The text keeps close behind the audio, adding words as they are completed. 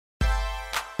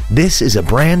This is a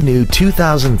brand new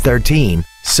 2013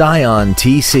 Scion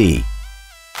TC.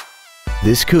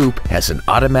 This coupe has an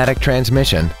automatic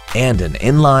transmission and an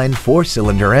inline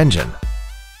 4-cylinder engine.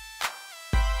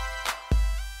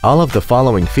 All of the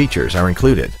following features are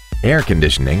included: air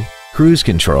conditioning, cruise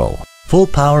control, full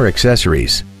power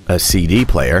accessories, a CD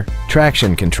player,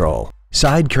 traction control,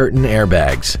 side curtain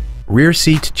airbags, rear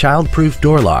seat child-proof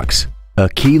door locks, a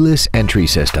keyless entry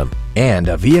system, and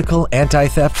a vehicle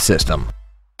anti-theft system.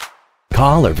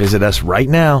 Call or visit us right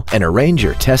now and arrange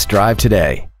your test drive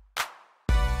today.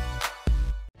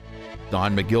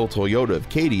 Don McGill Toyota of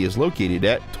Katy is located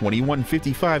at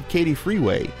 2155 Katy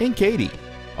Freeway in Katy.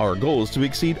 Our goal is to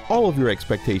exceed all of your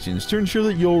expectations to ensure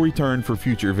that you'll return for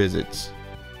future visits.